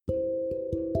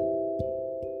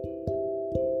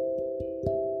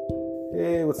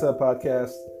Hey, what's up,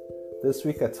 podcast? This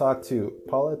week I talked to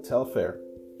Paula Telfair.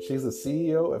 She's the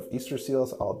CEO of Easter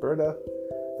Seals Alberta.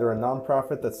 They're a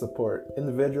nonprofit that support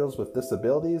individuals with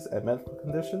disabilities and medical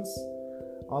conditions.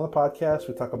 On the podcast,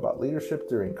 we talk about leadership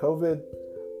during COVID,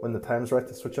 when the time's right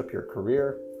to switch up your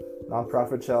career,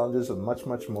 nonprofit challenges, and much,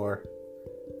 much more.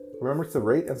 Remember to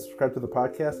rate and subscribe to the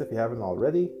podcast if you haven't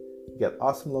already. You get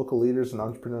awesome local leaders and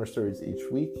entrepreneur stories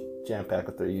each week, jam-packed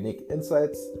with their unique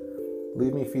insights.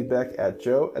 Leave me feedback at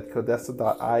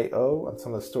joe@codesta.io on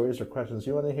some of the stories or questions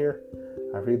you want to hear.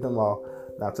 I read them all.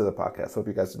 Now to the podcast. Hope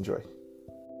you guys enjoy.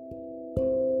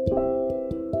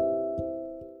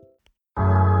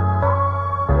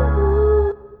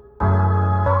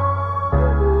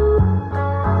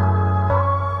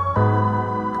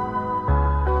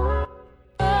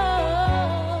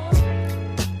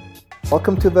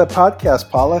 Welcome to the podcast,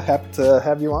 Paula. Happy to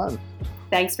have you on.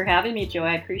 Thanks for having me, Joe.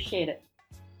 I appreciate it.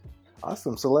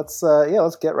 Awesome. So let's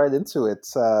get right into it.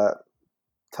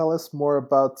 Tell us more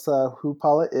about who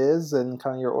Paula is and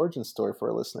kind of your origin story for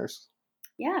our listeners.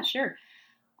 Yeah, sure.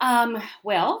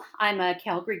 Well, I'm a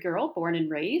Calgary girl, born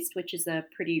and raised, which is a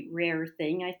pretty rare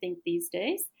thing, I think, these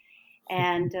days.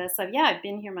 And I've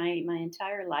been here my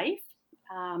entire life.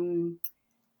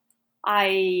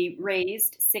 I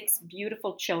raised 6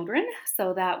 beautiful children,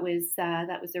 so that was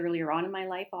earlier on in my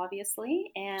life,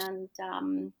 obviously, and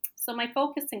so my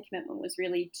focus and commitment was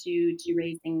really to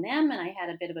raising them, and I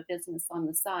had a bit of a business on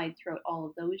the side throughout all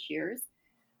of those years.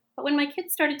 But when my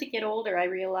kids started to get older, I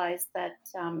realized that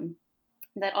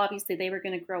that obviously they were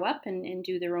going to grow up and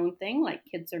do their own thing, like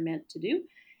kids are meant to do,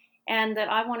 and that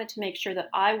I wanted to make sure that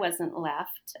I wasn't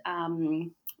left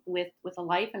with a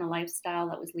life and a lifestyle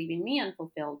that was leaving me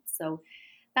unfulfilled. So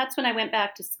that's when I went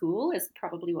back to school as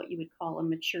probably what you would call a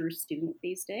mature student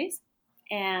these days,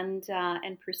 and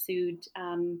pursued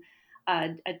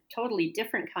a totally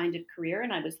different kind of career.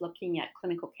 And I was looking at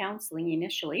clinical counseling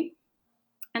initially,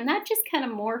 and that just kind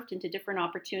of morphed into different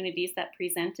opportunities that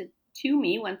presented to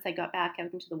me once I got back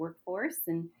out into the workforce.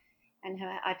 And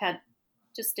I've had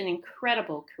just an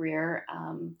incredible career.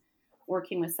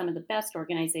 Working with some of the best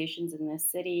organizations in this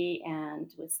city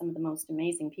and with some of the most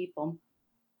amazing people.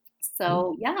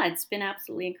 So yeah, it's been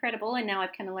absolutely incredible. And now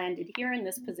I've kind of landed here in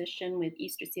this position with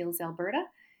Easter Seals Alberta.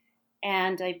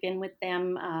 And I've been with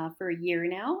them for a year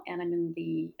now, and I'm in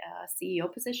the CEO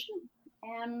position.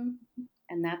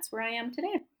 And that's where I am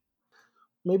today.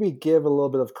 Maybe give a little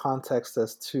bit of context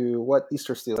as to what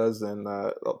Easter Seals does and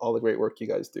all the great work you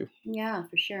guys do. Yeah,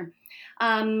 for sure.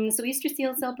 So Easter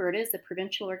Seals Alberta is a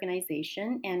provincial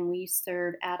organization, and we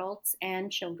serve adults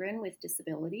and children with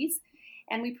disabilities.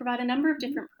 And we provide a number of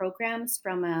different programs,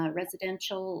 from a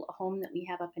residential home that we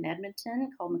have up in Edmonton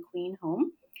called McQueen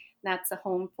Home. That's a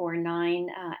home for 9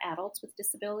 adults with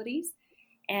disabilities.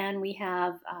 And we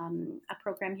have a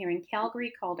program here in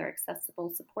Calgary called our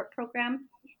Accessible Support Program,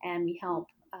 and we help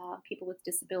people with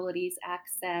disabilities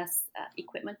access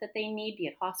equipment that they need, be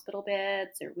it hospital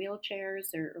beds or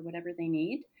wheelchairs or whatever they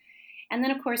need. And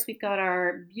then, of course, we've got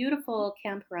our beautiful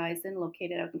Camp Horizon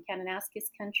located out in Kananaskis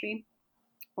country,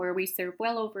 where we serve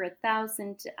well over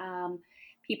 1,000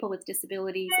 people with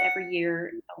disabilities every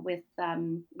year with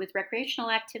recreational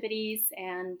activities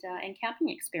and camping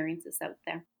experiences out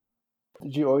there.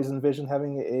 Did you always envision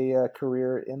having a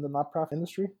career in the nonprofit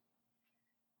industry?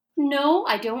 No,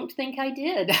 I don't think I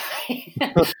did.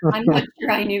 I'm not sure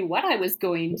I knew what I was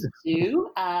going to do.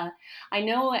 I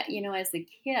know, as a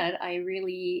kid, I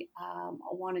really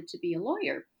wanted to be a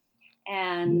lawyer,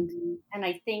 and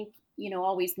I think,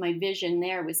 always my vision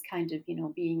there was kind of,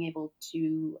 being able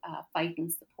to fight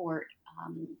and support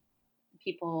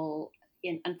people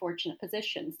in unfortunate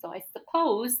positions. So I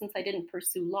suppose, since I didn't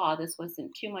pursue law, this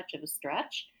wasn't too much of a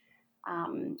stretch.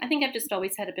 I think I've just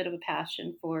always had a bit of a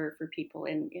passion for people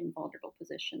in vulnerable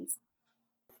positions.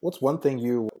 What's one thing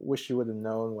you wish you would have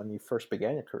known when you first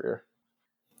began your career?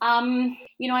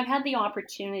 I've had the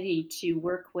opportunity to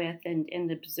work with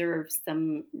and observe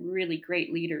some really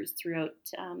great leaders throughout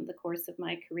the course of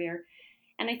my career.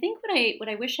 And I think what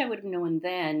I wish I would have known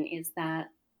then is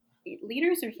that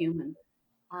leaders are human.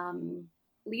 Um,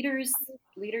 leaders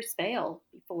fail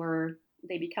before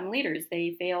they become leaders.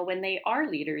 They fail when they are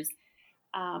leaders.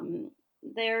 Um,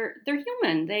 they're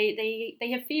human. They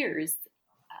have fears,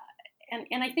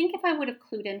 and I think if I would have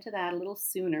clued into that a little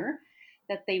sooner,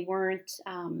 that they weren't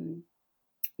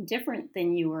different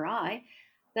than you or I,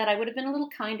 that I would have been a little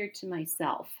kinder to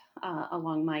myself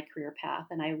along my career path,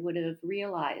 and I would have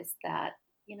realized that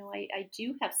I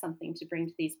do have something to bring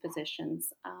to these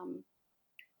positions.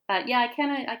 But yeah, I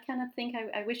kind of think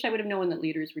I wish I would have known that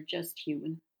leaders were just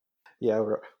human. Yeah,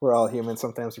 we're all human.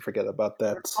 Sometimes we forget about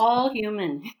that. We're all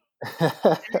human.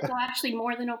 And it's actually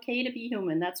more than okay to be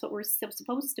human. That's what we're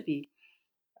supposed to be.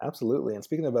 Absolutely. And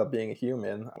speaking about being a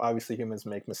human, obviously humans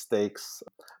make mistakes.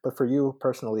 But for you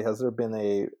personally, has there been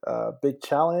a big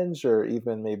challenge or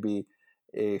even maybe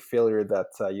a failure that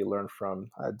you learned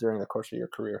from during the course of your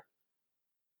career?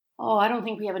 Oh, I don't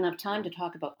think we have enough time to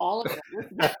talk about all of them.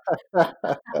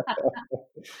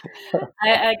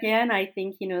 I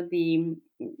think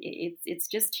it's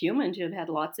just human to have had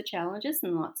lots of challenges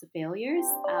and lots of failures.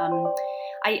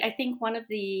 I think one of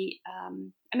the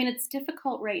I mean, it's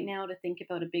difficult right now to think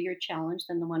about a bigger challenge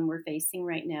than the one we're facing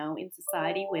right now in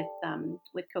society with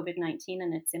COVID-19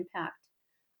 and its impact.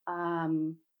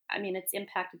 Um, I mean, it's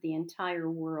impacted the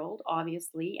entire world,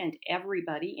 obviously, and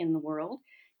everybody in the world.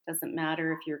 Doesn't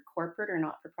matter if you're corporate or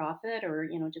not for profit or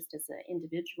just as an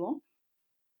individual.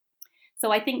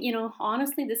 So I think,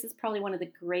 honestly, this is probably one of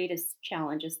the greatest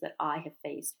challenges that I have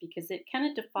faced because it kind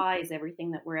of defies everything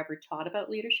that we're ever taught about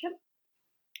leadership.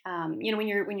 When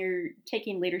you're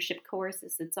taking leadership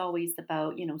courses, it's always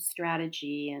about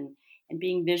strategy and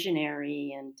being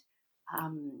visionary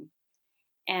um,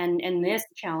 and this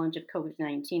challenge of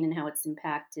COVID-19 and how it's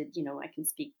impacted. I can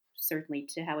speak certainly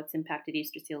to how it's impacted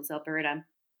Easter Seals Alberta.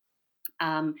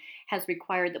 Has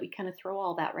required that we kind of throw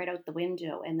all that right out the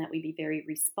window and that we be very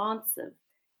responsive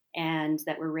and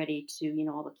that we're ready to,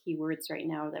 all the key words right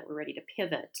now, that we're ready to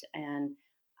pivot and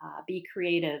be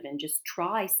creative and just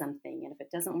try something. And if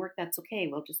it doesn't work, that's okay.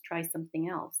 We'll just try something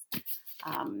else.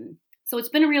 So it's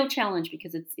been a real challenge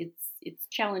because it's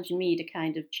challenged me to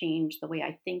kind of change the way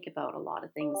I think about a lot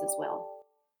of things as well.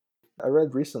 I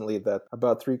read recently that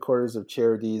about three-quarters of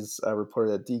charities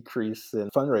reported a decrease in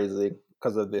fundraising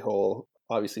because of the whole,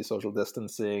 obviously, social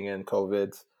distancing and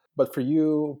COVID. But for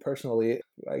you personally,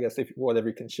 I guess if whatever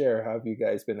you can share, how have you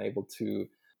guys been able to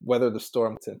weather the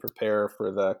storm and prepare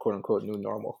for the quote unquote new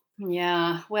normal?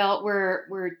 Yeah, well,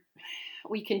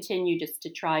 we continue just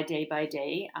to try day by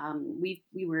day. We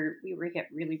were hit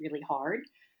really really hard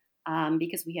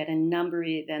because we had a number of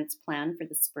events planned for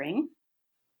the spring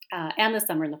and the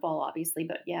summer and the fall, obviously.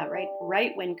 But yeah,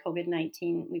 right when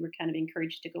COVID-19, we were kind of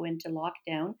encouraged to go into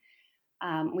lockdown.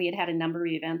 We had a number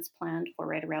of events planned for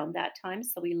right around that time,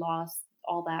 so we lost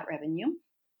all that revenue.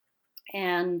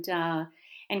 And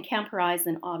Camp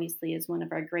Horizon obviously is one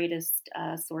of our greatest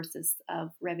sources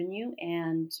of revenue,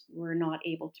 and we're not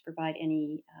able to provide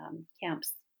any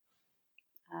camps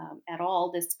at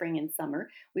all this spring and summer.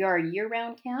 We are a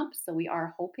year-round camp, so we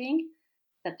are hoping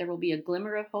that there will be a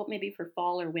glimmer of hope maybe for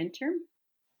fall or winter.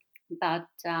 But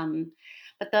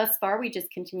thus far, we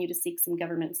just continue to seek some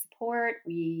government support.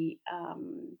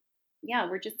 Yeah,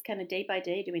 we're just kind of day by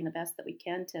day doing the best that we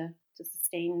can to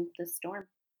sustain this storm.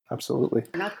 Absolutely.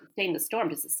 Or not sustain the storm,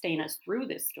 to sustain us through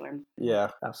this storm. Yeah,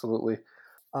 absolutely.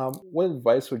 What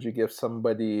advice would you give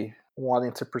somebody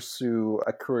wanting to pursue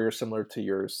a career similar to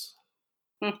yours?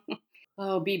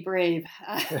 Oh, be brave.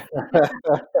 I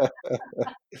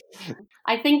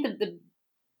think that the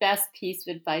best piece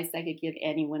of advice I could give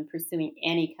anyone pursuing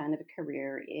any kind of a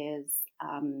career is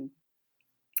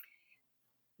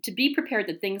to be prepared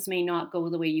that things may not go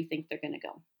the way you think they're going to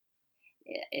go.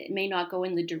 It may not go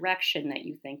in the direction that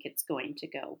you think it's going to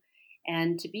go.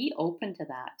 And to be open to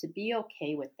that, to be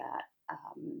okay with that.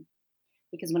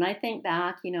 Because when I think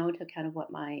back, to kind of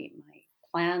what my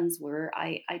plans were,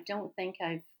 I don't think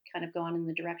I've kind of gone in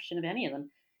the direction of any of them.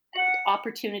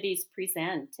 Opportunities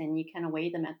present, and you kind of weigh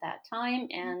them at that time,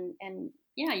 and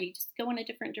yeah, you just go in a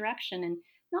different direction, and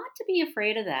not to be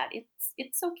afraid of that.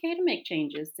 It's okay to make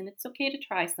changes, and it's okay to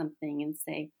try something and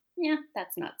say, yeah,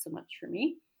 that's not so much for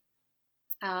me.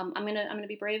 I'm gonna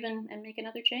be brave and make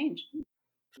another change.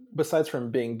 Besides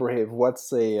from being brave,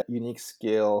 what's a unique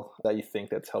skill that you think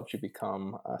that's helped you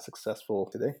become successful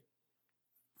today?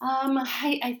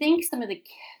 I think some of the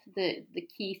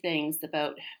key things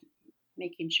about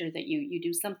making sure that you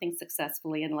do something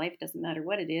successfully in life, doesn't matter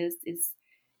what it is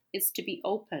to be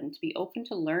open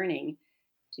to learning,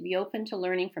 to be open to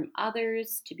learning from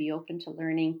others, to be open to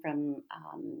learning from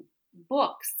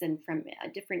books and from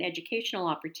different educational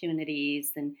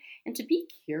opportunities, and to be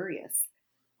curious.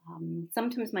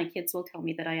 Sometimes my kids will tell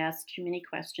me that I ask too many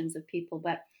questions of people,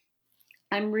 but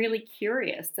I'm really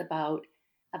curious about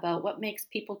what makes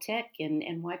people tick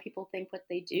and why people think what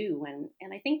they do, and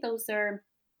I think those are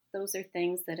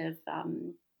things that have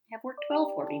worked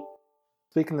well for me.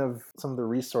 Speaking of some of the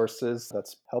resources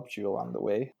that's helped you along the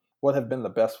way, what have been the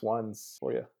best ones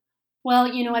for you?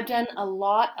 Well, I've done a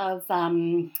lot of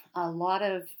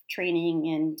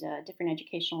training and different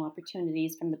educational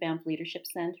opportunities from the Banff Leadership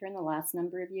Center in the last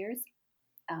number of years,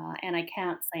 and I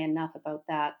can't say enough about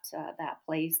that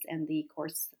place and the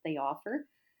course that they offer.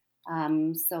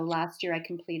 So last year I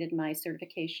completed my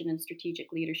certification in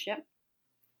strategic leadership,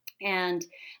 and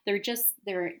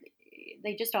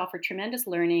they just offer tremendous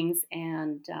learnings,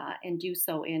 and do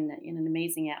so in an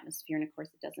amazing atmosphere. And of course,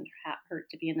 it doesn't hurt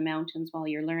to be in the mountains while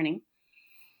you're learning.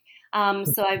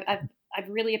 So I've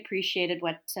really appreciated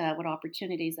what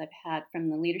opportunities I've had from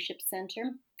the Leadership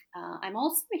Center. I'm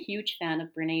also a huge fan of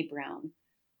Brene Brown.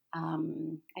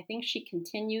 I think she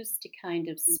continues to kind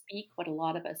of speak what a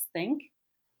lot of us think.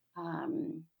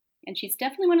 Um, and she's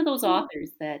definitely one of those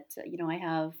authors that I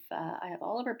have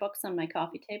all of her books on my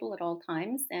coffee table at all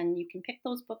times, and you can pick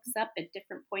those books up at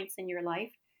different points in your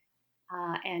life,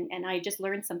 and I just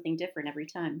learn something different every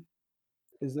time.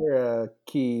 Is there a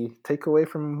key takeaway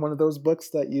from one of those books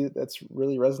that's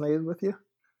really resonated with you?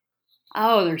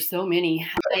 Oh, there's so many.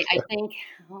 I think,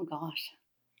 oh gosh,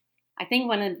 I think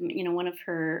one of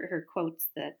her quotes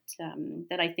that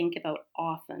I think about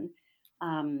often,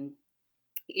 um,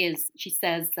 is she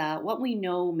says, "What we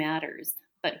know matters,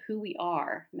 but who we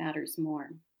are matters more."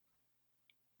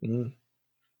 Mm,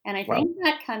 And I wow. think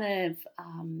that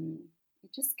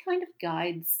it just kind of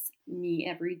guides me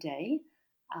every day.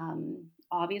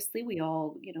 Obviously, we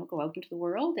all, go out into the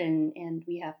world, and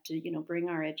we have to, bring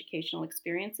our educational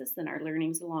experiences and our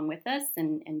learnings along with us,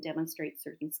 and demonstrate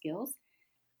certain skills.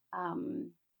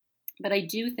 Um, but I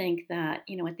do think that,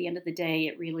 at the end of the day,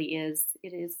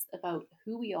 it is about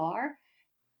who we are,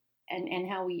 and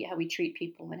how we treat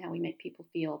people and how we make people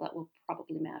feel that will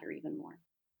probably matter even more.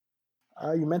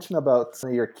 You mentioned about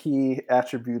some of your key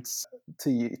attributes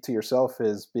to yourself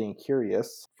is being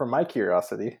curious. From my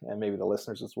curiosity, and maybe the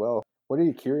listeners as well, what are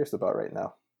you curious about right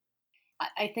now?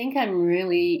 I think I'm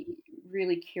really,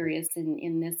 really curious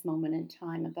in this moment in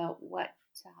time about what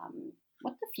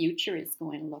the future is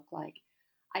going to look like.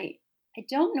 I I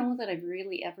don't know that I've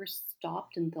really ever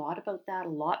stopped and thought about that a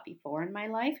lot before in my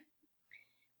life,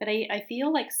 but I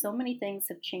feel like so many things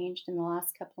have changed in the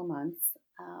last couple of months.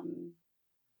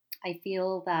 I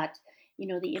feel that,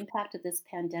 the impact of this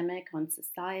pandemic on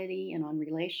society and on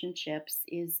relationships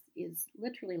is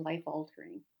literally life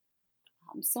altering.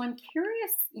 So I'm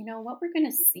curious, what we're going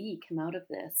to see come out of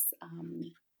this.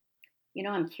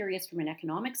 I'm curious from an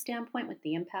economic standpoint what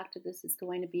the impact of this is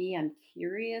going to be. I'm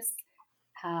curious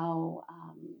how,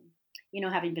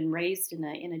 having been raised in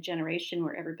a generation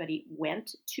where everybody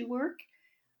went to work,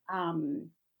 um,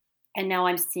 and now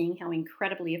I'm seeing how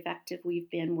incredibly effective we've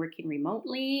been working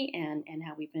remotely, and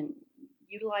how we've been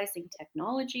utilizing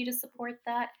technology to support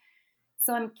that.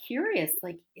 So I'm curious,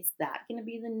 like, is that going to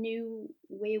be the new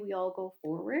way we all go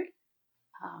forward?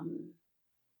 Um,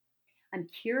 I'm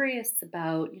curious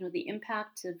about, the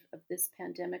impact of this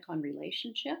pandemic on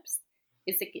relationships.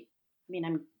 I mean,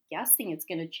 I'm guessing it's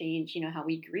going to change, how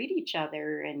we greet each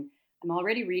other. And I'm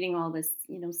already reading all this,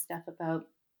 stuff about,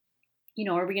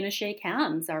 are we going to shake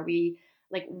hands? Are we,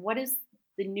 like, what is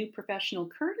the new professional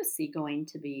courtesy going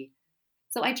to be?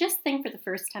 So I just think for the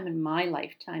first time in my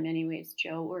lifetime, anyways,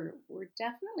 Joe, we're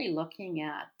definitely looking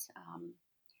at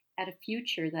a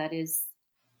future that is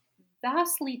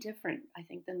vastly different, I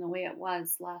think, than the way it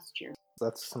was last year.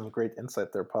 That's some great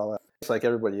insight there, Paula. Just like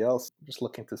everybody else, just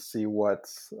looking to see what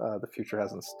the future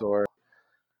has in store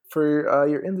for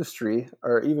your industry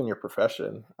or even your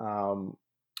profession.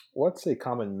 What's a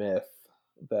common myth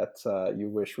that you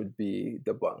wish would be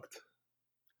debunked?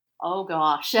 Oh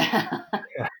gosh.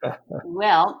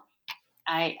 Well,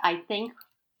 I think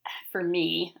for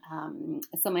me,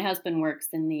 so my husband works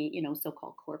in the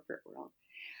so-called corporate world,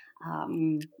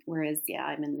 whereas yeah,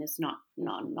 I'm in this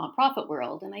nonprofit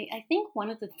world, and I think one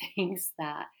of the things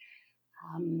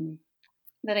um,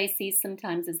 that I see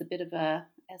sometimes as a bit of a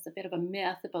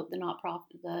myth about the not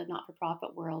for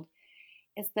profit world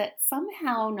is that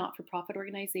somehow not for profit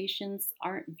organizations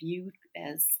aren't viewed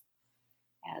as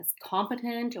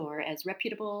competent or as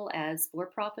reputable as for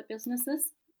profit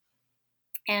businesses.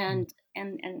 And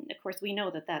of course we know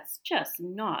that that's just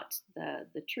not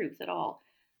the truth at all.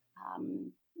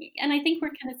 um, and I think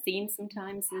we're kind of seen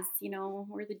sometimes as,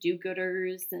 we're the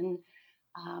do-gooders, and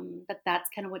but that's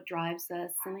kind of what drives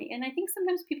us. And I think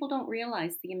sometimes people don't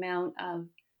realize the amount of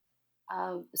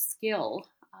skill,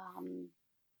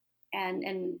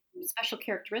 and special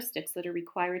characteristics that are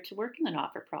required to work in the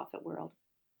not-for-profit world.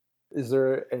 Is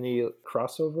there any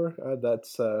crossover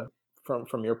that's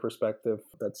from your perspective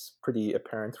that's pretty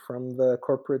apparent from the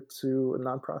corporate to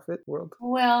nonprofit world?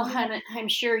 Well, I'm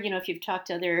sure, if you've talked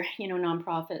to other,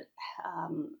 nonprofit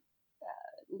um,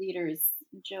 leaders,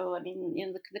 Joe, I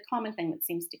mean, the common thing that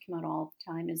seems to come out all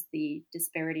the time is the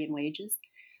disparity in wages.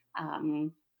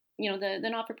 Um, the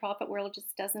not for profit world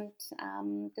just doesn't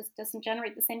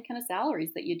generate the same kind of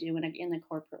salaries that you do in the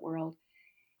corporate world.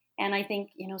 And I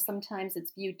think, sometimes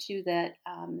it's viewed too that,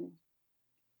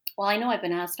 well, I know I've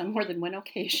been asked on more than one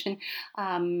occasion,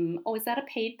 oh, is that a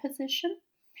paid position?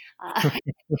 I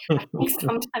think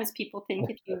sometimes people think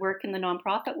if you work in the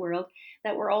nonprofit world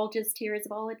that we're all just here as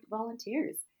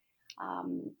volunteers.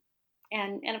 Um,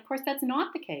 and of course, that's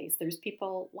not the case. There's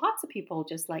people, lots of people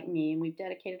just like me, and we've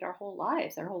dedicated our whole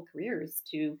lives, our whole careers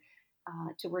to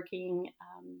working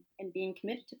and being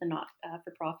committed to the not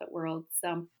for profit world.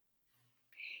 So,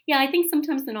 yeah, I think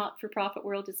sometimes the not for profit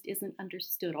world just isn't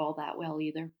understood all that well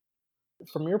either.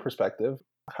 From your perspective,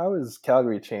 how has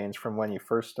Calgary changed from when you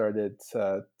first started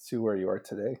to where you are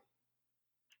today?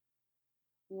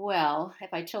 Well,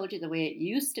 if I told you the way it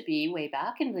used to be way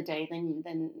back in the day,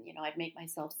 then I'd make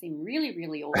myself seem really,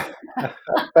 really old.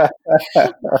 But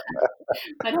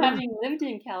having lived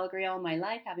in Calgary all my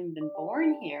life, having been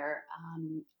born here,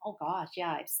 oh gosh,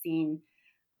 yeah,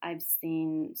 I've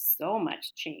seen so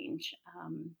much change.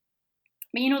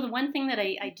 But the one thing that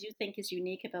I do think is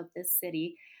unique about this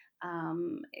city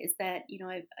is that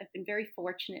I've been very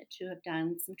fortunate to have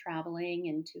done some traveling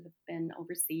and to have been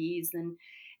overseas and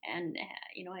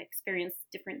I experienced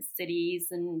different cities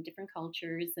and different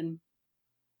cultures and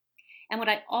what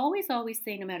I always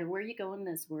say, no matter where you go in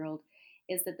this world,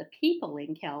 is that the people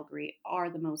in Calgary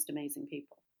are the most amazing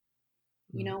people.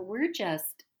 Mm. We're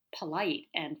just polite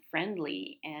and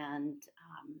friendly and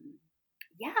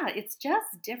yeah, it's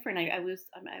just different. I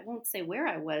won't say where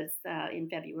I was in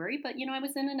February, but I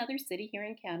was in another city here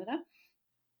in Canada,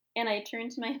 and I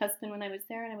turned to my husband when I was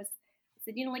there, and I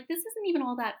said, like this isn't even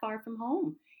all that far from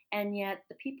home, and yet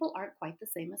the people aren't quite the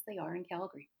same as they are in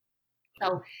Calgary.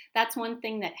 So that's one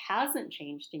thing that hasn't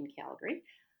changed in Calgary,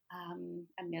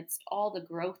 amidst all the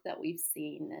growth that we've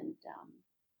seen,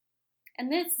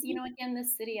 and this, again,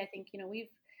 this city, I think, we've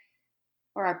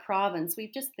or our province,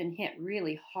 we've just been hit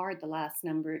really hard the last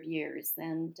number of years,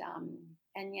 and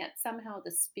yet somehow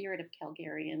the spirit of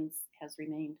Calgarians has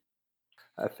remained.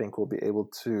 I think we'll be able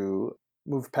to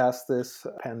move past this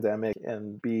pandemic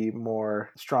and be more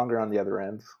stronger on the other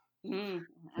end, if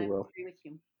I you will. agree with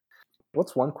you.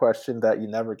 What's one question that you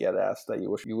never get asked that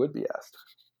you wish you would be asked?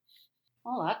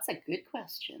 Oh, that's a good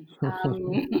question.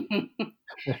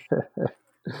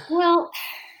 Well,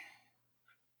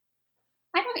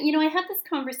 I don't. I had this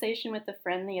conversation with a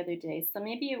friend the other day, so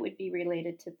maybe it would be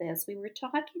related to this. We were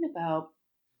talking about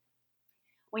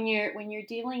when you're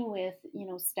dealing with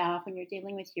staff, when you're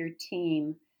dealing with your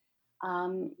team.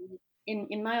 Um,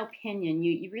 in my opinion,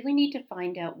 you really need to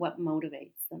find out what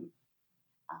motivates them.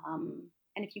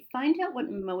 And if you find out what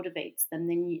motivates them,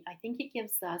 then I think it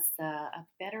gives us a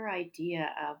better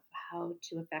idea of how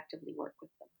to effectively work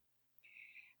with them.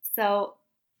 So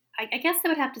I guess I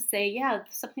would have to say, yeah,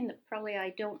 something that probably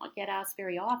I don't get asked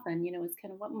very often, is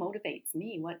kind of what motivates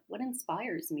me, what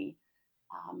inspires me,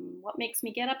 what makes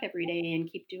me get up every day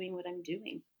and keep doing what I'm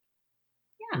doing.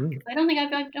 Yeah, Mm. 'cause I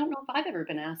don't know if I've ever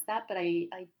been asked that, but I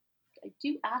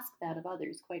do ask that of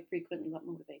others quite frequently. What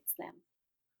motivates them?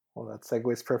 Well, that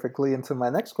segues perfectly into my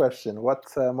next question. What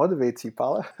motivates you,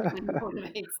 Paula? What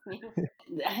motivates me?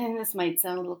 And this might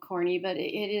sound a little corny, but it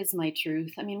is my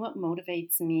truth. I mean, what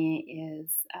motivates me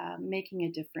is making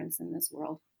a difference in this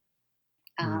world.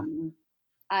 Mm. Um,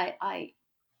 I, I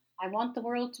I want the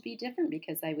world to be different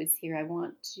because I was here. I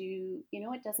want to,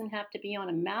 it doesn't have to be on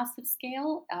a massive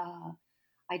scale.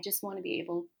 I just want to be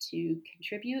able to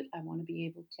contribute. I want to be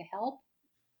able to help.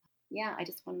 Yeah, I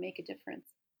just want to make a difference.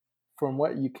 From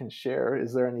what you can share,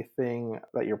 is there anything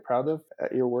that you're proud of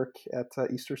at your work at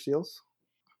Easter Seals?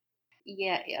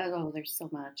 Yeah. Oh, there's so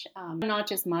much. Not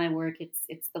just my work.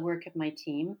 It's the work of my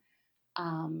team.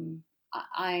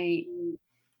 I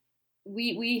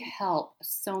we help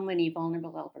so many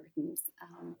vulnerable Albertans,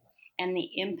 and the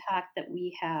impact that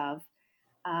we have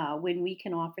when we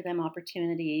can offer them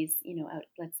opportunities, out,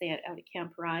 let's say out at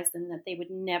Camp Horizon that they would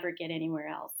never get anywhere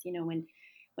else.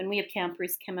 When we have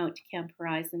campers come out to Camp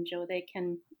Horizon, Joe, they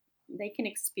can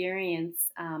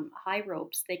experience high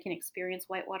ropes, they can experience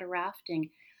whitewater rafting,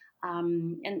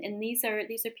 and these are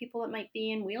people that might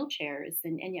be in wheelchairs,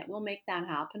 and yet we'll make that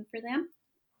happen for them.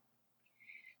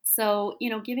 So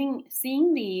giving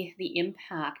seeing the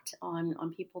impact on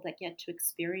people that get to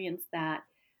experience that.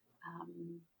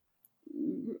 Um,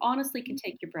 Honestly can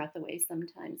take your breath away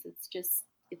sometimes. It's just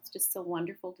so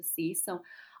wonderful to see. So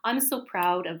I'm so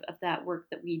proud of that work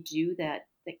that we do that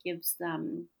gives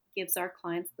our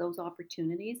clients those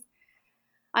opportunities.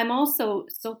 I'm also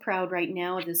so proud right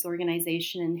now of this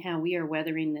organization and how we are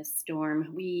weathering this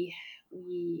storm. We're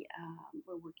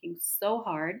working so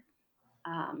hard.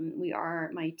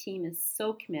 My team is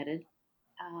so committed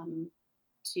um,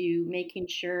 to making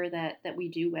sure that we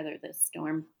do weather this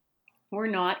storm. we're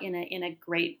not in a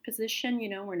great position.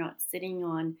 We're not sitting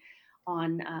on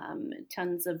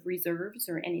tons of reserves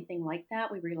or anything like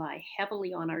that. We rely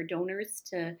heavily on our donors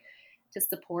to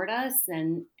support us,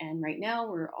 and right now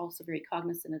we're also very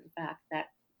cognizant of the fact that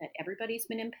everybody's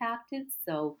been impacted.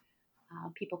 So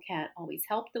people can't always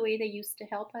help the way they used to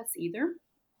help us either.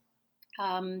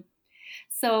 Um,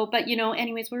 but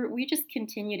anyways, we just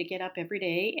continue to get up every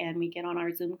day and we get on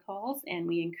our Zoom calls and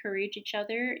we encourage each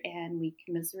other and we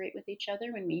commiserate with each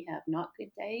other when we have not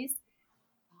good days.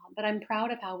 But I'm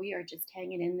proud of how we are just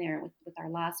hanging in there with our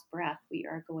last breath. We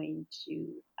are going to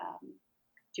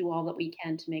do all that we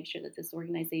can to make sure that this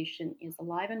organization is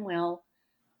alive and well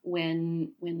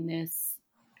when this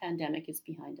pandemic is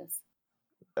behind us.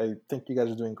 I think you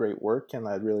guys are doing great work, and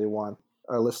I really want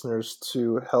our listeners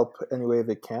to help any way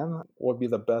they can. What would be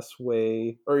the best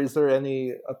way, or is there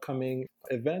any upcoming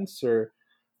events or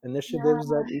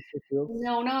initiatives at Easter Fields?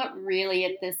 No, not really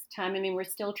at this time. I mean, we're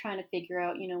still trying to figure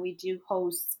out, we do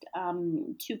host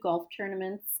 2 golf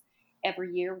tournaments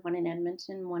every year, one in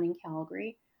Edmonton, one in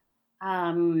Calgary.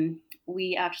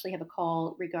 We actually have a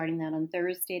call regarding that on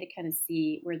Thursday to kind of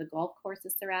see where the golf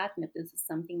courses are at and if this is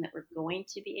something that we're going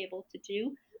to be able to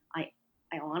do.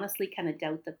 I honestly kind of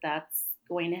doubt that that's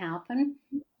going to happen.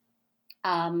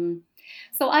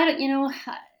 So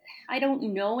I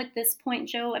don't know at this point,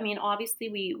 Joe. I mean, obviously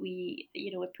we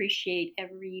appreciate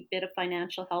every bit of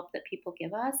financial help that people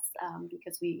give us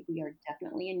because we are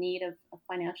definitely in need of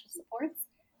financial supports.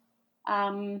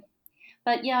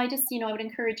 But yeah, I would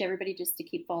encourage everybody just to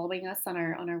keep following us on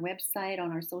our website,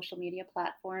 on our social media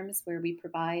platforms, where we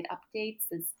provide updates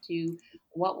as to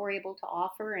what we're able to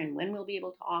offer and when we'll be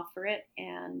able to offer it,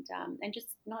 and just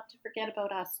not to forget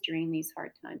about us during these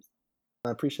hard times.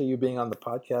 I appreciate you being on the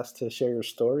podcast to share your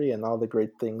story and all the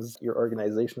great things your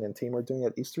organization and team are doing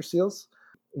at Easter Seals.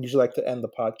 I usually like to end the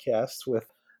podcast with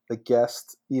the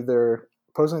guest either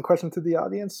posing a question to the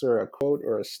audience or a quote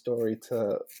or a story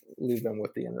to leave them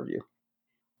with the interview.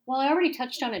 Well, I already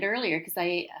touched on it earlier because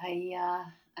I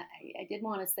did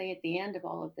want to say at the end of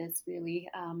all of this, really,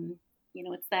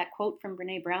 it's that quote from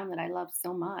Brene Brown that I love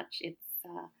so much. It's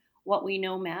what we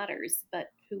know matters,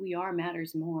 but who we are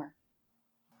matters more.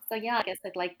 So yeah, I guess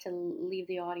I'd like to leave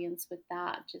the audience with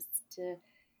that, just to,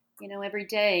 every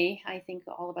day I think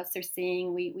all of us are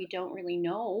seeing we don't really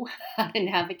know how to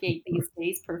navigate these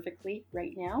days perfectly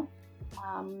right now.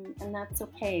 And that's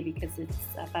okay because it's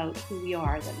about who we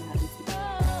are that matters.